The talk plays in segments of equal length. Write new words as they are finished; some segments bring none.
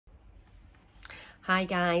Hi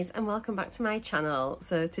guys, and welcome back to my channel.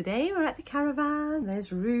 So today we're at the caravan.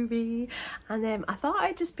 There's Ruby, and I thought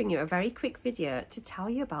I'd just bring you a very quick video to tell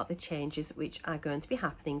you about the changes which are going to be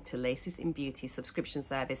happening to Latest in Beauty subscription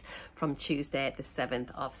service from Tuesday the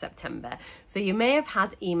 7th of September. So you may have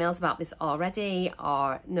had emails about this already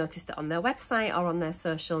or noticed it on their website or on their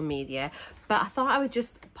social media, but I thought I would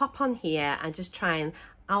just pop on here and just try and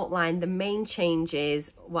outline the main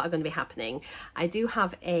changes, what are going to be happening. I do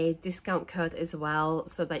have a discount code as well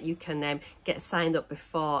so that you can get signed up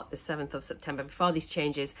before the 7th of September, before these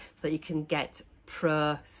changes, so that you can get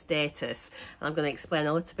pro status. And I'm going to explain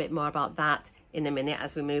a little bit more about that in a minute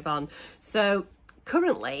as we move on. So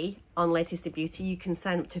currently on Latest in Beauty, you can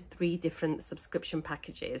sign up to 3 different subscription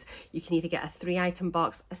packages. You can either get a 3-item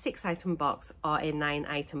box, a 6-item box, or a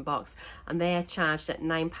 9-item box, and they are charged at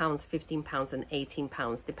 £9, £15 and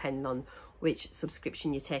 £18 depending on which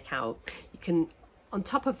subscription you take out. You can, on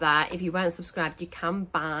top of that, if you weren't subscribed, you can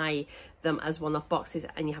buy them as one-off boxes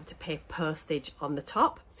and you have to pay postage on the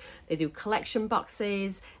top. They do collection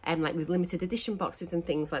boxes and like with limited edition boxes and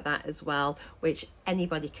things like that as well, which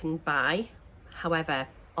anybody can buy. However,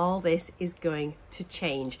 all this is going to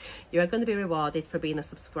change. You are going to be rewarded for being a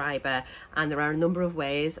subscriber, and there are a number of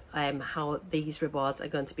ways how these rewards are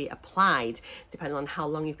going to be applied depending on how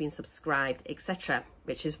long you've been subscribed, etc.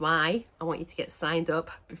 Which is why I want you to get signed up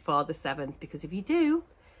before the 7th, because if you do,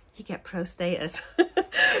 you get pro status.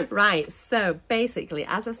 Right, so basically,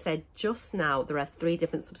 as I said just now, there are 3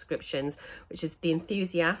 different subscriptions, which is the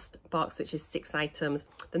Enthusiast box, which is 6 items,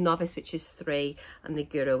 the Novice, which is 3, and the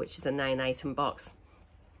Guru, which is a 9-item box.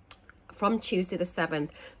 From Tuesday the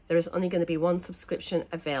 7th, there is only going to be one subscription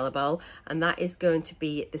available, and that is going to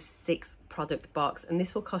be the 6 product box, and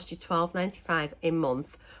this will cost you £12.95 a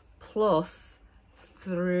month plus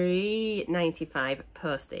 £3.95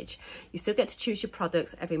 postage. You still get to choose your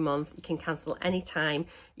products every month. You can cancel anytime.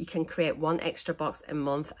 You can create 1 extra box a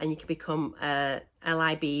month, and you can become a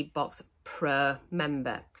LIB Box Pro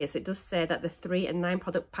member. Yes, it does say that the 3 and 9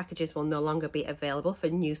 product packages will no longer be available for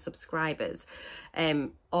new subscribers,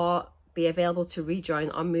 or be available to rejoin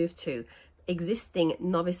or move to. Existing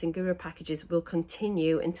Novice and Guru packages will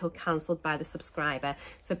continue until cancelled by the subscriber.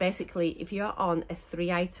 So basically, if you're on a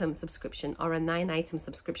 3-item subscription or a 9-item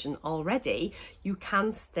subscription already, you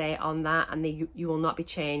can stay on that and you will not be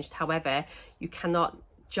changed. However, you cannot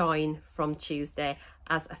join from Tuesday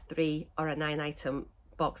as a 3 or a 9-item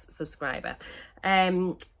box subscriber.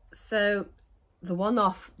 So the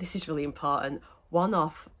one-off, this is really important,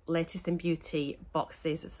 one-off Latest in Beauty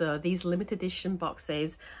boxes. So these limited edition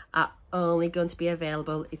boxes are only going to be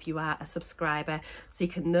available if you are a subscriber. So you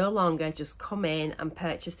can no longer just come in and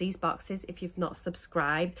purchase these boxes if you've not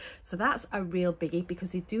subscribed. So that's a real biggie, because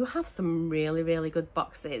they do have some really good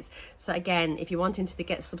boxes. So again, if you're wanting to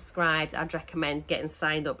get subscribed, I'd recommend getting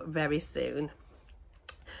signed up very soon.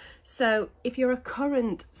 So if you're a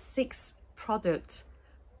current 6 product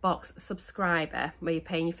box subscriber where you're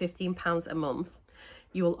paying you £15 a month,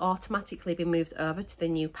 you will automatically be moved over to the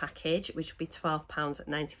new package, which will be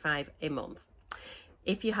 £12.95 a month.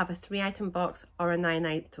 If you have a 3-item box or a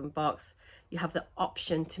 9-item box, you have the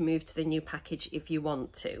option to move to the new package if you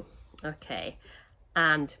want to, okay,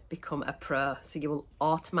 and become a pro. So you will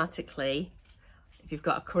automatically, if you've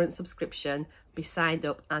got a current subscription, be signed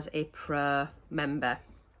up as a pro member.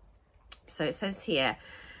 So it says here,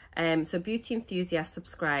 so Beauty Enthusiast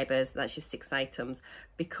subscribers, that's your 6 items,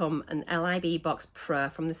 become an LIB Box Pro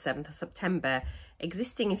from the 7th of September.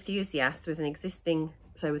 Existing enthusiasts with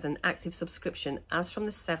an active subscription as from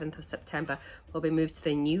the 7th of September will be moved to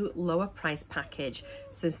the new lower price package.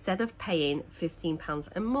 So instead of paying £15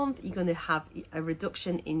 a month, you're going to have a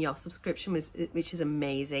reduction in your subscription, which is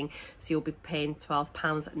amazing. So you'll be paying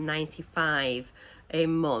 £12.95 a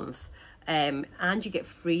month. And you get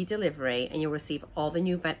free delivery, and you'll receive all the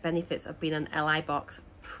new benefits of being an LI Box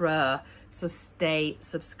Pro. So stay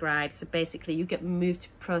subscribed. So basically, you get moved to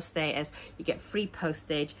pro status, you get free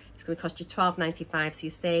postage. It's going to cost you £12.95, so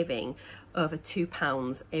you're saving over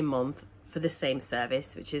 £2 a month for the same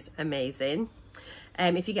service, which is amazing.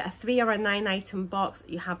 If you get a 3 or a 9-item box,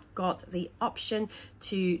 you have got the option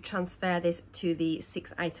to transfer this to the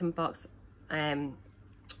 6-item box,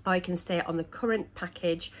 or you can stay on the current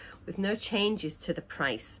package with no changes to the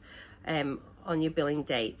price on your billing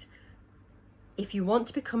date. If you want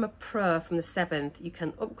to become a pro from the 7th, you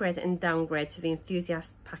can upgrade and downgrade to the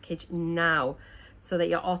Enthusiast package now, so that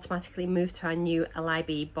you're automatically moved to our new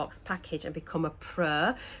LIB box package and become a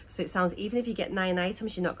pro. So it sounds, even if you get 9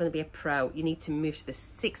 items, you're not going to be a pro. You need to move to the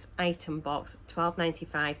 6-item box,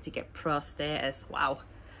 £12.95, to get pro status. Wow,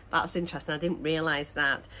 that's interesting. I didn't realise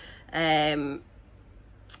that.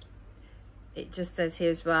 it just says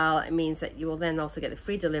here as well, it means that you will then also get the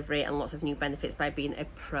free delivery and lots of new benefits by being a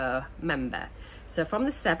Pro member. So from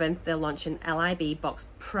the 7th, they'll launch an LIB Box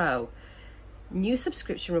Pro, new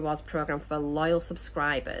subscription rewards program for loyal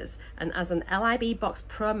subscribers. And as an LIB Box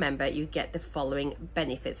Pro member, you get the following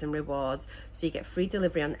benefits and rewards. So you get free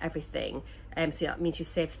delivery on everything. So that means you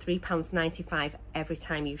save £3.95 every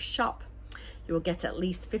time you shop. You will get at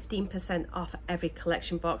least 15% off every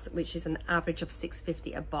collection box, which is an average of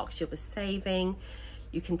 £6.50 a box you'll be saving.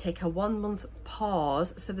 You can take a 1 month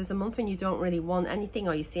pause. So there's a month when you don't really want anything,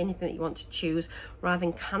 or you see anything that you want to choose, rather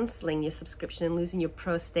than cancelling your subscription and losing your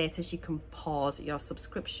Pro status, you can pause your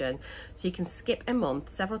subscription. So you can skip a month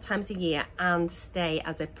several times a year and stay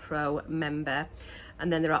as a Pro member.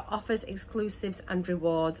 And then there are offers, exclusives and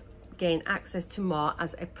rewards. Gain access to more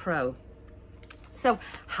as a Pro. So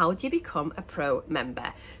how do you become a Pro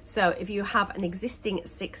member? So if you have an existing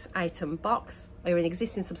 6-item box, or you're an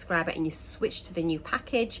existing subscriber and you switch to the new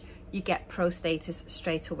package, you get Pro status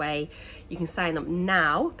straight away. You can sign up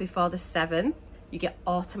now before the 7th, you get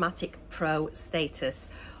automatic Pro status.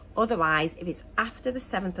 Otherwise, if it's after the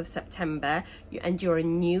 7th of September and you're a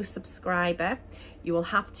new subscriber, you will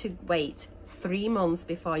have to wait 3 months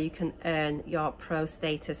before you can earn your Pro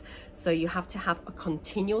status. So you have to have a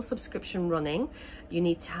continual subscription running. You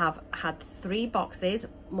need to have had 3 boxes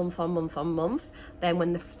month on month on month. Then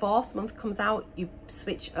when the 4th month comes out, you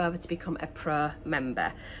switch over to become a Pro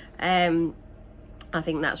member. I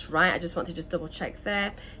think that's right. I just want to double check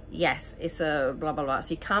there. Yes, it's a blah blah blah.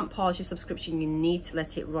 So you can't pause your subscription, you need to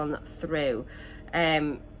let it run through.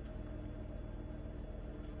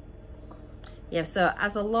 Yeah, so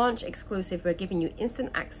as a launch exclusive, we're giving you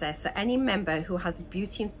instant access. So any member who has a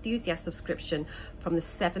Beauty Enthusiast subscription from the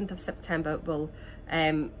 7th of September will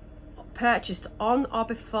purchased on or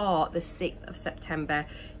before the 6th of September,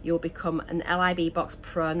 you'll become an LIB Box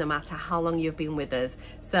Pro no matter how long you've been with us.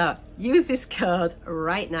 So use this code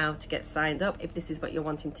right now to get signed up if this is what you're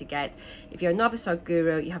wanting to get. If you're a novice or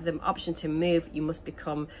guru, you have the option to move. You must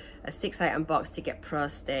become a 6-item box to get Pro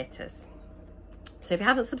status. So if you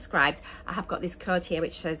haven't subscribed, I have got this code here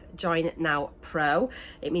which says Join Now Pro.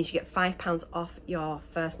 It means you get £5 off your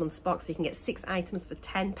first month's box. So you can get 6 items for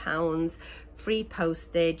 £10, free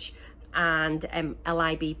postage and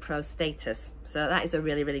LIB Pro status. So that is a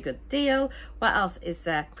really, really good deal. What else is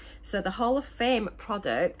there? So the Hall of Fame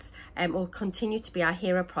products will continue to be our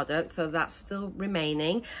hero product. So that's still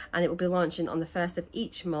remaining and it will be launching on the 1st of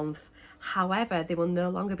each month. However, they will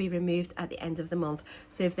no longer be removed at the end of the month.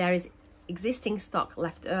 So if there is existing stock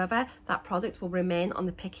left over, that product will remain on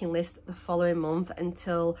the picking list the following month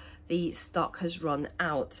until the stock has run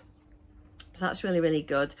out. So that's really, really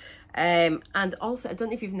good. And also, I don't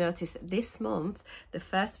know if you've noticed, this month, the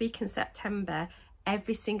first week in September,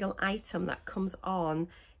 every single item that comes on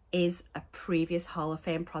is a previous Hall of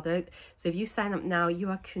Fame product. So if you sign up now, you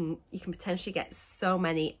can potentially get so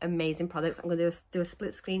many amazing products. I'm going to do a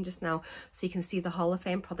split screen just now so you can see the Hall of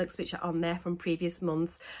Fame products which are on there from previous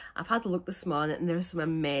months. I've had a look this morning and there are some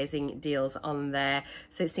amazing deals on there.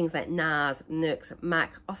 So it's things like NARS, NUX,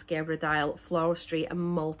 MAC, Oscar Rodile, Floristry and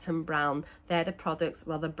Molten Brown. They're the products,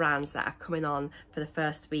 well, the brands that are coming on for the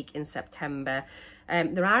first week in September.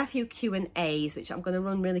 There are a few Q&As which I'm going to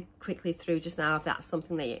run really quickly through just now if that's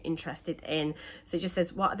something that you're interested in. So it just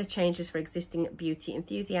says, what are the changes for existing beauty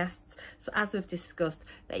enthusiasts? So as we've discussed,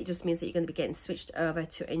 that it just means that you're going to be getting switched over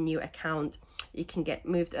to a new account. You can get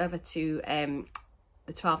moved over to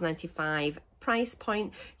the $12.95 price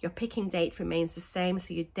point. Your picking date remains the same,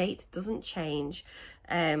 so your date doesn't change.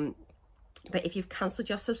 But if you've cancelled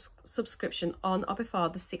your subscription on or before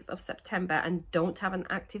the 6th of September and don't have an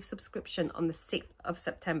active subscription on the 6th of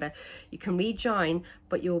September, you can rejoin,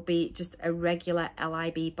 but you'll be just a regular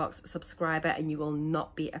LIB Box subscriber and you will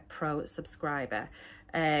not be a Pro subscriber.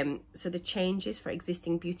 So the changes for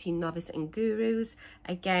existing beauty novice and gurus,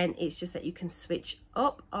 again, it's just that you can switch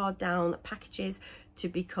up or down packages to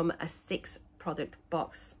become a 6-product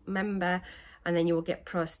box member, and then you will get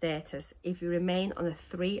Pro status. If you remain on a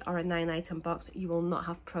 3 or a 9-item box, you will not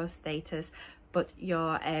have Pro status, but you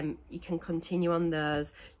can continue on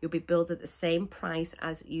those. You'll be billed at the same price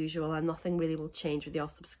as usual and nothing really will change with your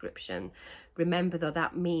subscription. Remember though,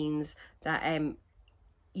 that means that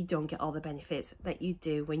you don't get all the benefits that you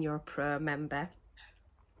do when you're a Pro member.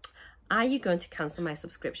 Are you going to cancel my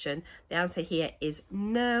subscription? The answer here is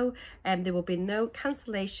no. There will be no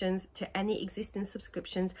cancellations to any existing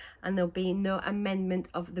subscriptions and there'll be no amendment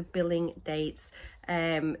of the billing dates.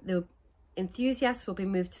 Enthusiasts will be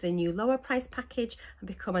moved to the new lower price package and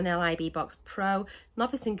become an LIB Box Pro.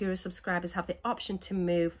 Novice and Guru subscribers have the option to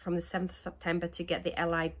move from the 7th of September to get the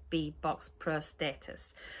LIB Box Pro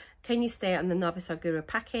status. Can you stay on the Novice or Guru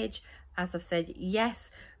package? As I've said,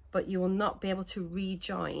 yes, but you will not be able to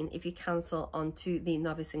rejoin if you cancel onto the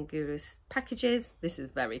Novice and Guru packages. This is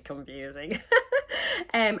very confusing.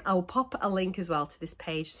 I'll pop a link as well to this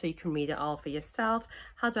page so you can read it all for yourself.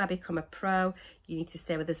 How do I become a pro? You need to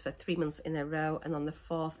stay with us for 3 months in a row, and on the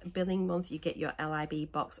 4th billing month you get your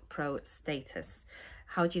LIB Box Pro status.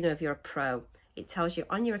 How do you know if you're a pro? It tells you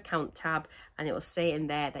on your account tab, and it will say in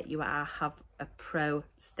there that you have a pro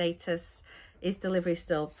status. Is delivery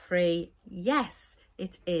still free? Yes,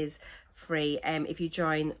 it is free. If you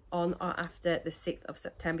join on or after the 6th of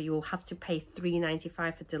September, you will have to pay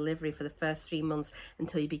 $3.95 for delivery for the first 3 months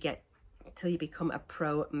until you become a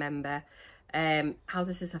pro member. How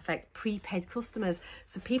does this affect prepaid customers?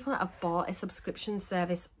 So people that have bought a subscription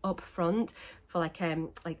service up front for like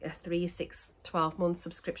a 3, 6, 12 month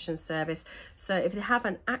subscription service. So if they have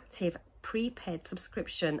an active prepaid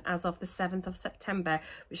subscription as of the 7th of September,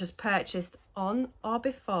 which was purchased on or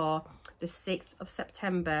before the 6th of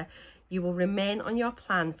September, you will remain on your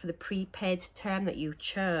plan for the prepaid term that you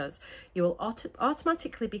chose. You will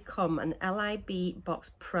automatically become an LIB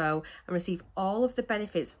Box Pro and receive all of the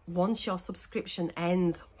benefits once your subscription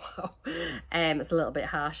ends. Wow, it's a little bit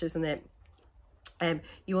harsh, isn't it?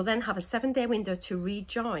 You will then have a 7-day window to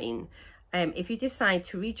rejoin. If you decide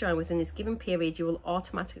to rejoin within this given period, you will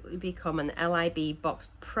automatically become an LIB Box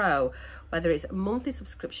Pro, whether it's a monthly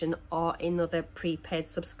subscription or another prepaid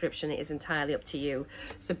subscription. It is entirely up to you.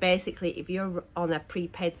 So basically, if you're on a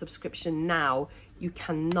prepaid subscription now, you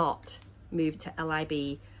cannot move to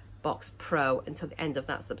LIB Box Pro until the end of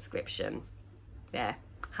that subscription. Yeah.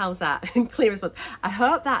 How's that? Clear as mud. I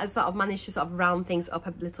hope that has sort of managed to sort of round things up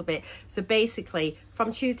a little bit. So basically,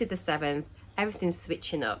 from Tuesday the 7th, everything's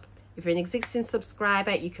switching up. If you're an existing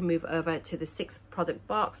subscriber, you can move over to the 6 product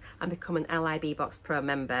box and become an LIB Box Pro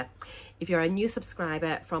member. If you're a new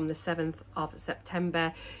subscriber from the 7th of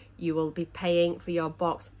September, you will be paying for your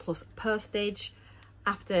box plus postage.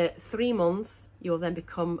 After 3 months, you will then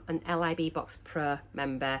become an LIB Box Pro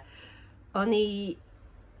member. Only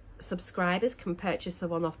subscribers can purchase the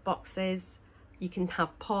one-off boxes. You can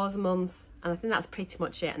have pause months, and I think that's pretty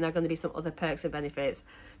much it. And there are going to be some other perks and benefits.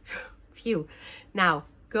 Phew. Now,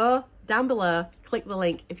 go down below, click the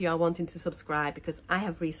link if you are wanting to subscribe, because I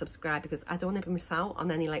have resubscribed because I don't want to miss out on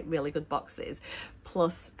any like really good boxes.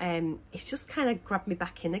 Plus, it's just kind of grabbed me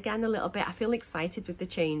back in again a little bit. I feel excited with the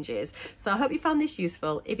changes. So I hope you found this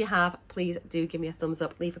useful. If you have, please do give me a thumbs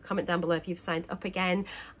up. Leave a comment down below if you've signed up again.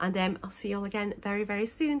 And I'll see you all again very, very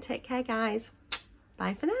soon. Take care, guys.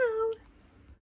 Bye for now.